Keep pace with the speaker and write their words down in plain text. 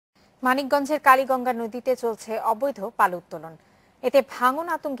মানিকগঞ্জের কালীগঙ্গা নদীতে চলছে অবৈধ বালু উত্তোলন। এতে ভাঙন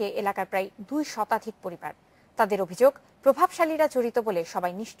আতঙ্কে এলাকার প্রায় 2 শতাধিক পরিবার। তাদের অভিযোগ, প্রভাবশালীরা জড়িত বলে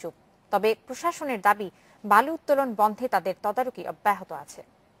সবাই নিশ্চুপ। তবে প্রশাসনের দাবি, বালু উত্তোলন বন্ধে তাদের তদারকি অব্যাহত আছে।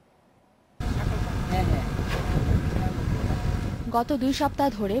 গত 2 সপ্তাহ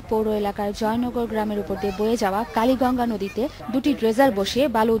ধরে পৌর এলাকার জয়নগর গ্রামের উপর দিয়ে বয়ে যাওয়া কালীগঙ্গা নদীতে 2টি ড্রেজার বসিয়ে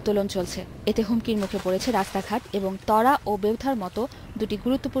বালু উত্তোলন চলছে। এতে হুমকির মুখে পড়েছে রাস্তাঘাট এবং তরা ও বেউথার মতো 2টি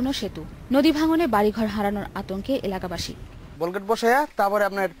গুরুত্বপূর্ণ সেতু। নদী ভাঙনে বাড়িঘর হারানোর আতঙ্কে এলাকাবাসী। বলগেট বসায়া তারপরে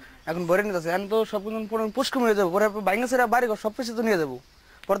আপনার এখন ভরে নিতেছে, এখন তো সব পুষ্কুম হয়ে যাবো, পরে বাইঙ্গাসেরা বাড়িঘর সব কিছু তো নিয়ে যাবো,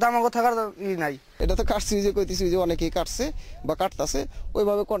 পরে তো আমার থাকার নাই। এটা তো কাটছি যে কইতেছি যে অনেকেই কাটছে বা কাটতেছে,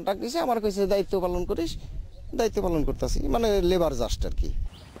 ওইভাবে কন্ট্রাক্ট দিছে, আমার কাছে দায়িত্ব পালন করিস, দায়িত্ব পালন করতেছি, মানে লেবার জাস্ট আর কি।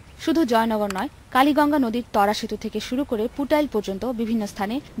 শুধু জয়নগর নয়, কালীগঙ্গা নদীর তরা সেতু থেকে শুরু করে পুটাইল পর্যন্ত বিভিন্ন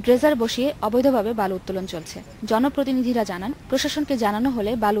স্থানে ড্রেজার বসিয়ে অবৈধভাবে বালু উত্তোলন চলছে। জনপ্রতিনিধিরা জানান, প্রশাসনকে জানানো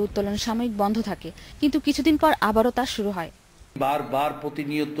হলে বালু উত্তোলন সাময়িক বন্ধ থাকে, কিন্তু কিছুদিন পর আবারও তা শুরু হয়। বারবার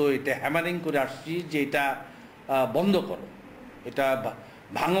প্রতিনিয়ত এটা হ্যামারিং করে আসছি যে এটা বন্ধ করো, এটা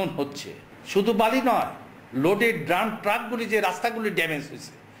ভাঙন হচ্ছে। শুধু বালি নয়, লোডেড ড্রাম ট্রাকগুলি যে রাস্তাগুলি ড্যামেজ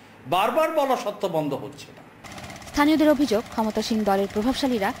হয়েছে, বারবার বলা সত্ত্বেও বন্ধ হচ্ছে না। স্থানীয়দের অভিযোগ, ক্ষমতাসীন দলের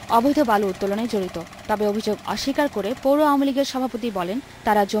প্রভাবশালীরা অবৈধ বালু উত্তোলনে জড়িত। তবে অভিযোগ অস্বীকার করে পৌর আওয়ামী লীগের সভাপতি বলেন,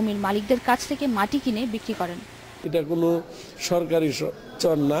 তারা জমির মালিকদের কাছ থেকে মাটি কিনে বিক্রি করেন। এটা কোনো সরকারি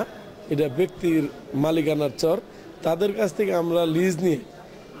চর না, এটা ব্যক্তির মালিকানার চর। তাদের কাছ থেকে আমরা লিজ নিয়ে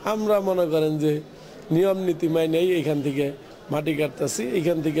আমরা মনে করেন যে নিয়ম নীতি মাইনেই এখান থেকে মাটি কাটতেছি।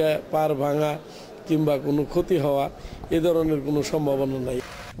 এখান থেকে পার ভাঙা কিংবা কোনো ক্ষতি হওয়া এ ধরনের কোনো সম্ভাবনা নাই।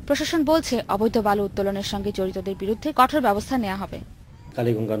 প্রশাসন বলছে, অবৈধ বালু উত্তোলনের সঙ্গে জড়িতদের বিরুদ্ধে কঠোর ব্যবস্থা নেওয়া হবে।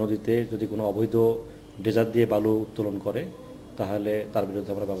 কালীগঙ্গা নদীতে যদি কোনো অবৈধ ড্রেজার দিয়ে বালু উত্তোলন করে, তাহলে তার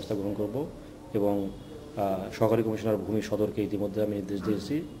বিরুদ্ধে আমরা ব্যবস্থা গ্রহণ করব এবং সহকারী কমিশনার ভূমি সদরকে ইতিমধ্যে আমি নির্দেশ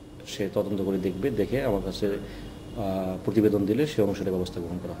দিয়েছি, সে তদন্ত করে দেখবে, দেখে আমার কাছে প্রতিবেদন দিলে সে অনুসারে ব্যবস্থা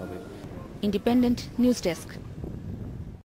গ্রহণ করা হবে। Independent news desk.